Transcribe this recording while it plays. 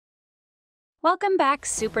Welcome back,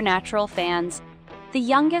 Supernatural fans. The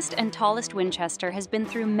youngest and tallest Winchester has been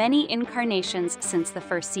through many incarnations since the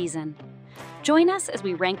first season. Join us as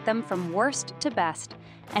we rank them from worst to best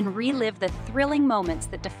and relive the thrilling moments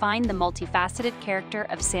that define the multifaceted character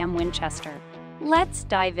of Sam Winchester. Let's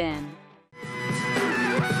dive in.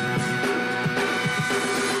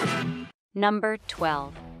 Number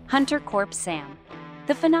 12. Hunter Corp Sam.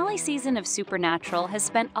 The finale season of Supernatural has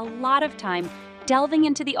spent a lot of time delving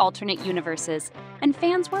into the alternate universes, and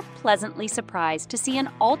fans were pleasantly surprised to see an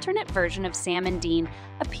alternate version of Sam and Dean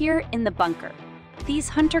appear in the bunker. These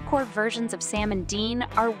Hunter Corp versions of Sam and Dean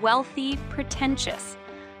are wealthy, pretentious,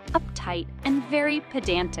 uptight, and very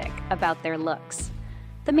pedantic about their looks.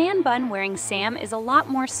 The man bun wearing Sam is a lot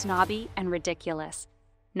more snobby and ridiculous.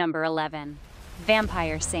 Number 11.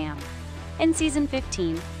 Vampire Sam. In season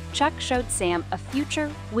 15, Chuck showed Sam a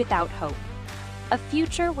future without hope. A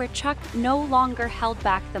future where Chuck no longer held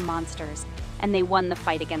back the monsters, and they won the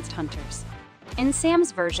fight against hunters. In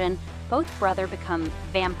Sam's version, both brothers become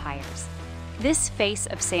vampires. This face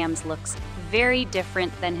of Sam's looks very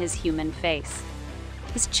different than his human face.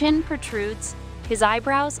 His chin protrudes, his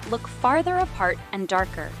eyebrows look farther apart and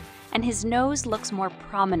darker, and his nose looks more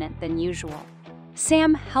prominent than usual.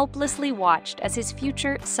 Sam helplessly watched as his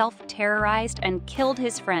future self-terrorized and killed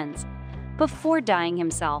his friends before dying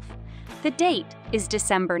himself. The date is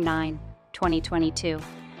December 9, 2022,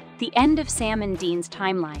 the end of Sam and Dean's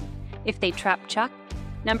timeline, if they trap Chuck.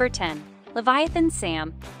 Number 10. Leviathan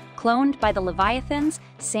Sam. Cloned by the Leviathans,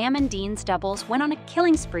 Sam and Dean's doubles went on a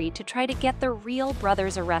killing spree to try to get the real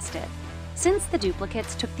brothers arrested. Since the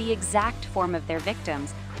duplicates took the exact form of their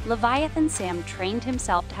victims, Leviathan Sam trained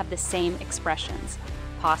himself to have the same expressions,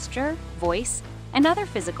 posture, voice, and other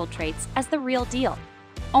physical traits as the real deal.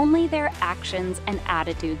 Only their actions and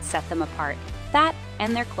attitudes set them apart, that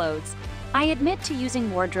and their clothes. I admit to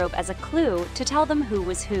using wardrobe as a clue to tell them who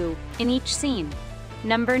was who in each scene.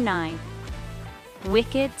 Number 9.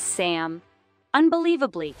 Wicked Sam.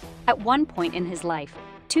 Unbelievably, at one point in his life,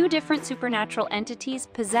 two different supernatural entities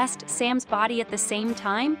possessed Sam's body at the same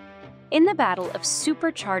time. In the battle of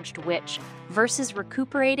supercharged witch versus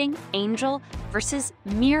recuperating angel versus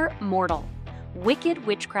mere mortal, Wicked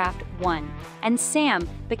Witchcraft won, and Sam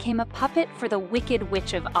became a puppet for the Wicked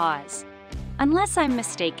Witch of Oz. Unless I'm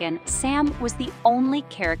mistaken, Sam was the only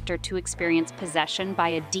character to experience possession by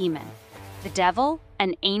a demon, the devil,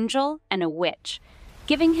 an angel, and a witch,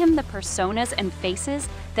 giving him the personas and faces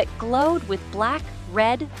that glowed with black,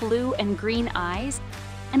 red, blue, and green eyes.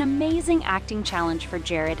 An amazing acting challenge for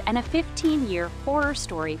Jared and a 15-year horror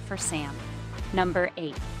story for Sam. Number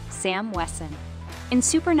 8. Sam Wesson. In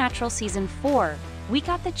Supernatural Season 4, we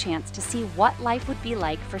got the chance to see what life would be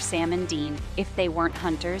like for Sam and Dean if they weren't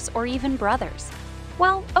hunters or even brothers.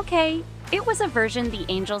 Well, okay, it was a version the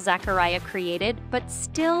angel Zachariah created, but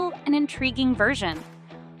still an intriguing version.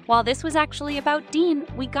 While this was actually about Dean,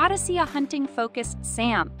 we got to see a hunting-focused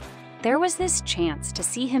Sam. There was this chance to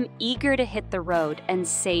see him eager to hit the road and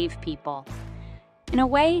save people. In a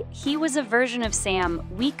way, he was a version of Sam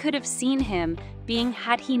we could have seen him being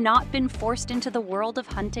had he not been forced into the world of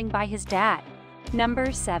hunting by his dad.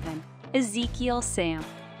 Number 7. Ezekiel Sam.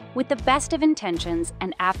 With the best of intentions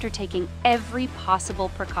and after taking every possible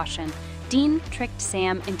precaution, Dean tricked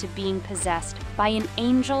Sam into being possessed by an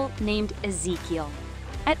angel named Ezekiel.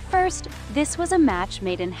 At first, this was a match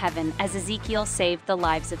made in heaven as Ezekiel saved the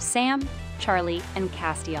lives of Sam, Charlie, and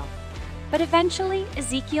Castiel. But eventually,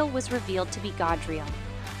 Ezekiel was revealed to be Godriel,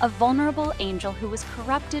 a vulnerable angel who was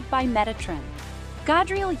corrupted by Metatron.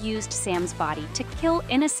 Godriel used Sam's body to kill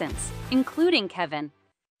innocents, including Kevin.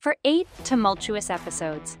 For 8 tumultuous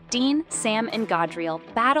episodes, Dean, Sam, and Godriel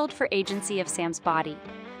battled for agency of Sam's body.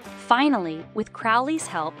 Finally, with Crowley's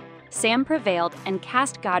help, Sam prevailed and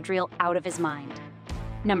cast Godriel out of his mind.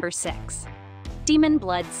 Number 6. Demon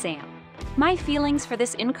Blood Sam. My feelings for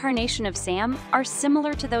this incarnation of Sam are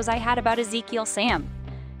similar to those I had about Ezekiel Sam.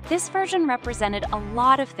 This version represented a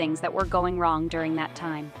lot of things that were going wrong during that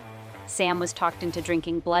time. Sam was talked into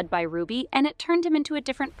drinking blood by Ruby, and it turned him into a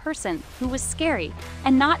different person who was scary,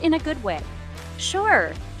 and not in a good way.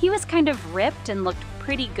 Sure, he was kind of ripped and looked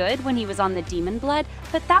pretty good when he was on the demon blood,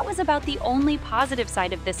 but that was about the only positive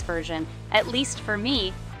side of this version, at least for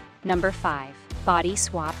me. Number 5. Body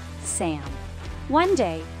Swap Sam. One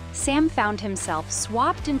day, Sam found himself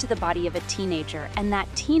swapped into the body of a teenager, and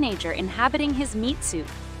that teenager inhabiting his meat suit.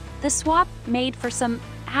 The swap made for some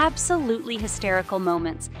absolutely hysterical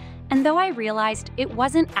moments, and though I realized it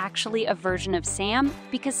wasn't actually a version of Sam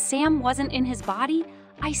because Sam wasn't in his body,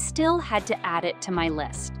 I still had to add it to my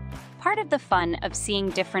list. Part of the fun of seeing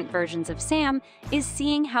different versions of Sam is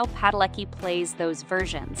seeing how Padalecki plays those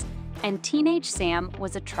versions. and teenage Sam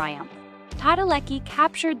was a triumph. Padalecki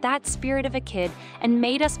captured that spirit of a kid and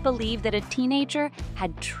made us believe that a teenager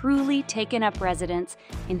had truly taken up residence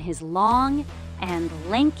in his long and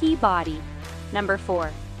lanky body. Number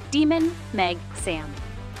 4. Demon Meg Sam.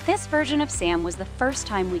 This version of Sam was the first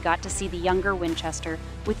time we got to see the younger Winchester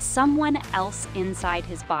with someone else inside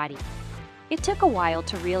his body. It took a while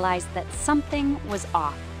to realize that something was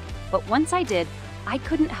off, but once I did, I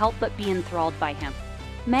couldn't help but be enthralled by him.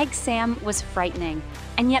 Meg Sam was frightening,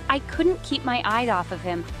 and yet I couldn't keep my eyes off of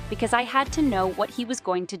him because I had to know what he was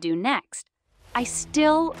going to do next. I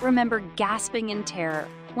still remember gasping in terror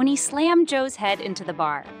when he slammed Joe's head into the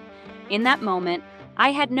bar. In that moment,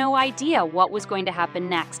 I had no idea what was going to happen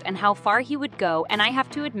next and how far he would go, and I have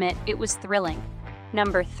to admit it was thrilling.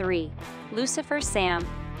 Number 3. Lucifer Sam.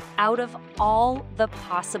 Out of all the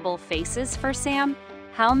possible faces for Sam,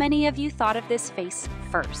 how many of you thought of this face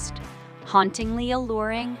first? Hauntingly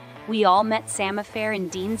alluring, we all met Samifair in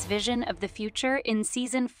Dean's vision of the future in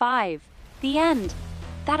Season 5. The end.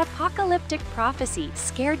 That apocalyptic prophecy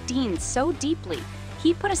scared Dean so deeply,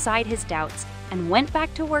 he put aside his doubts and went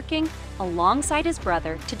back to working alongside his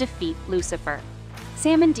brother to defeat Lucifer.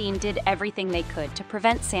 Sam and Dean did everything they could to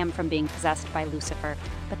prevent Sam from being possessed by Lucifer,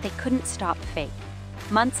 but they couldn't stop fate.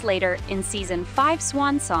 Months later, in Season 5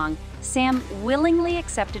 Swan Song, Sam willingly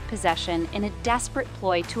accepted possession in a desperate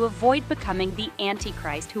ploy to avoid becoming the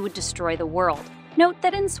Antichrist who would destroy the world. Note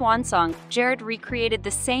that in Swan Song, Jared recreated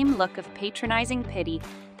the same look of patronizing pity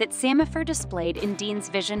that Samifair displayed in Dean's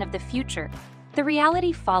vision of the future. The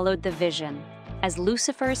reality followed the vision, as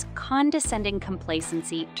Lucifer's condescending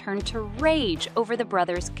complacency turned to rage over the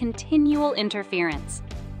brothers' continual interference.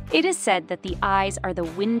 It is said that the eyes are the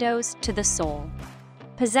windows to the soul.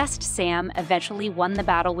 Possessed Sam eventually won the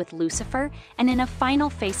battle with Lucifer, and in a final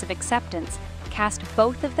face of acceptance, cast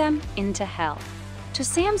both of them into hell. To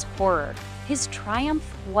Sam's horror, his triumph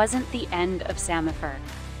wasn't the end of Samifair.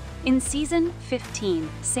 In Season 15,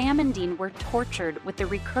 Sam and Dean were tortured with the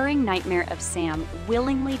recurring nightmare of Sam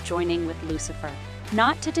willingly joining with Lucifer,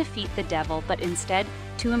 not to defeat the devil, but instead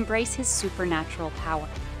to embrace his supernatural power.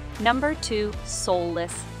 Number 2,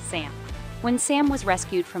 Soulless Sam. When Sam was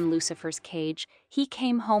rescued from Lucifer's cage, he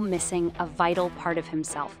came home missing a vital part of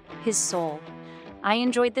himself, his soul. I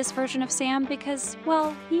enjoyed this version of Sam because,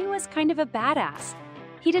 well, he was kind of a badass.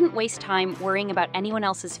 He didn't waste time worrying about anyone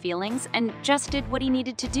else's feelings and just did what he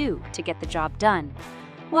needed to do to get the job done.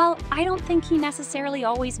 While I don't think he necessarily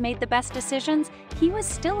always made the best decisions, he was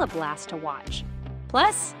still a blast to watch.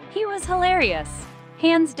 Plus, he was hilarious.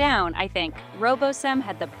 Hands down, I think, RoboSam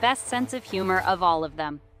had the best sense of humor of all of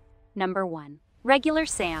them. Number 1. Regular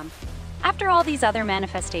Sam. After all these other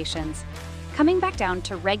manifestations, coming back down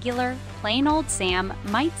to regular, plain old Sam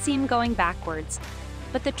might seem going backwards.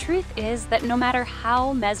 But the truth is that no matter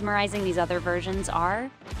how mesmerizing these other versions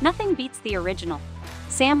are, nothing beats the original.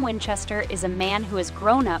 Sam Winchester is a man who has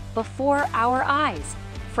grown up before our eyes,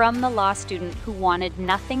 from the law student who wanted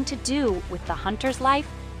nothing to do with the hunter's life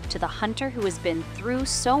to the hunter who has been through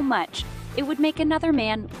so much it would make another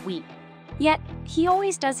man weep. Yet, he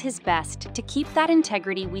always does his best to keep that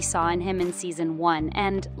integrity we saw in him in Season 1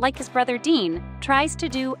 and, like his brother Dean, tries to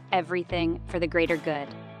do everything for the greater good.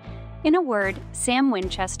 In a word, Sam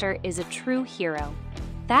Winchester is a true hero.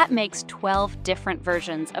 That makes 12 different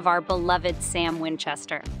versions of our beloved Sam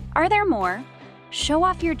Winchester. Are there more? Show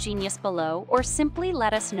off your genius below, or simply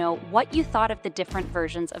let us know what you thought of the different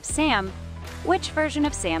versions of Sam, which version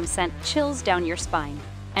of Sam sent chills down your spine,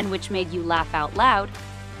 and which made you laugh out loud.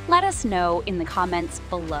 Let us know in the comments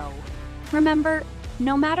below. Remember,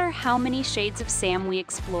 no matter how many shades of Sam we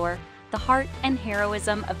explore, the heart and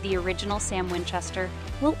heroism of the original Sam Winchester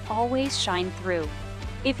will always shine through.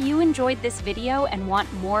 If you enjoyed this video and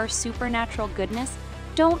want more supernatural goodness,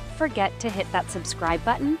 don't forget to hit that subscribe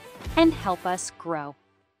button and help us grow.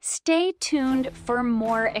 Stay tuned for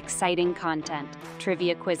more exciting content,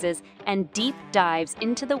 trivia quizzes, and deep dives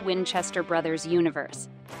into the Winchester brothers universe.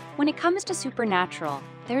 When it comes to supernatural,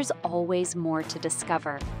 there's always more to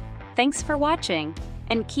discover. Thanks for watching,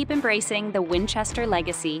 and keep embracing the Winchester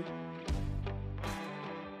legacy